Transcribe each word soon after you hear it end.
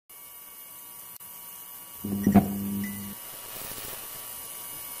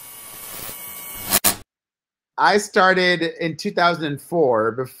I started in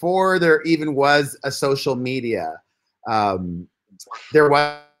 2004, before there even was a social media. There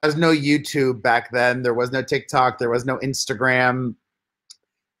was no YouTube back then. There was no TikTok. There was no Instagram.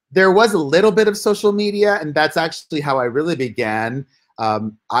 There was a little bit of social media, and that's actually how I really began.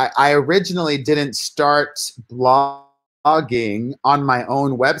 I originally didn't start blogging on my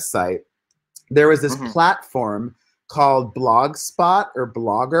own website. There was this platform called Blogspot or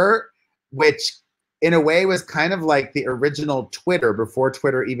Blogger, which in a way was kind of like the original Twitter before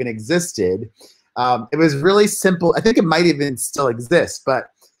Twitter even existed. It was really simple. I think it might even still exist, but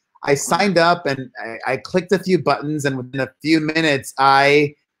I signed up and I clicked a few buttons, and within a few minutes,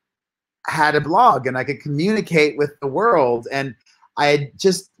 I had a blog and I could communicate with the world. And I had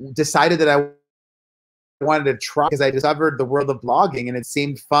just decided that I wanted to try, because I discovered the world of blogging and it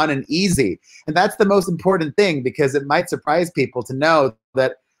seemed fun and easy. And that's the most important thing, because it might surprise people to know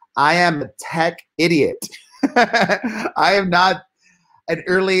that I am a tech idiot. I am not an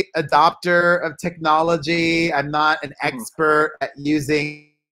early adopter of technology. I'm not an expert at using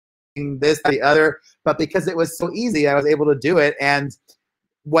this, the other, but because it was so easy, I was able to do it. And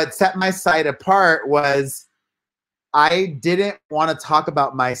what set my site apart was I didn't want to talk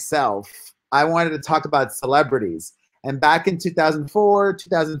about myself. I wanted to talk about celebrities. And back in 2004,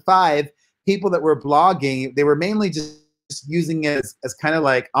 2005, people that were blogging, they were mainly just using it as kind of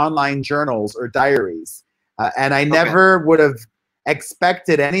like online journals or diaries. And I never would have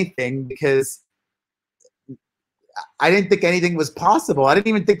expected anything, because I didn't think anything was possible. I didn't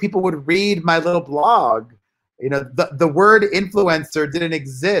even think people would read my little blog. You know, the word influencer didn't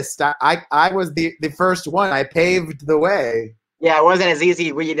exist. I was the first one. I paved the way. Yeah, it wasn't as easy,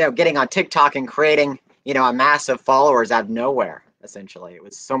 you know, getting on TikTok and creating, you know, a mass of followers out of nowhere, essentially. It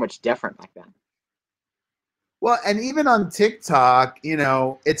was so much different back then. Well, and even on TikTok, you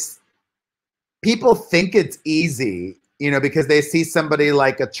know, people think it's easy, you know, because they see somebody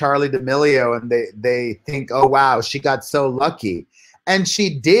like a Charli D'Amelio and they think, oh, wow, she got so lucky. And she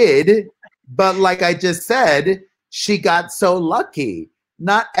did, but like I just said, she got so lucky.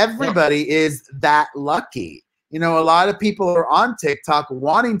 Not everybody is that lucky. You know, a lot of people are on TikTok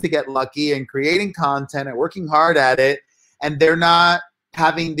wanting to get lucky and creating content and working hard at it, and they're not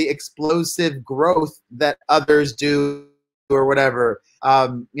having the explosive growth that others do or whatever.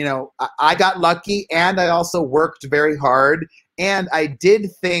 You know, I got lucky, and I also worked very hard, and I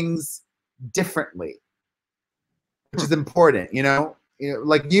did things differently, which is important. You know,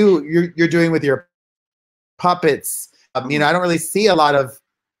 like you're doing with your puppets. You know, I don't really see a lot of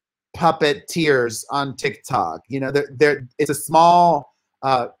puppeteers on TikTok. You know, it's a small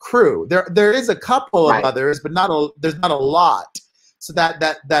crew. There is a couple of others, but there's not a lot. So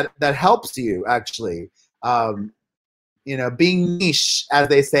that helps you actually. You know, being niche, as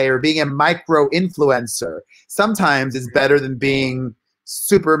they say, or being a micro influencer sometimes is better than being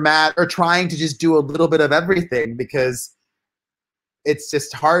super mad or trying to just do a little bit of everything, because it's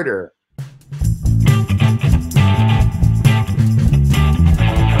just harder.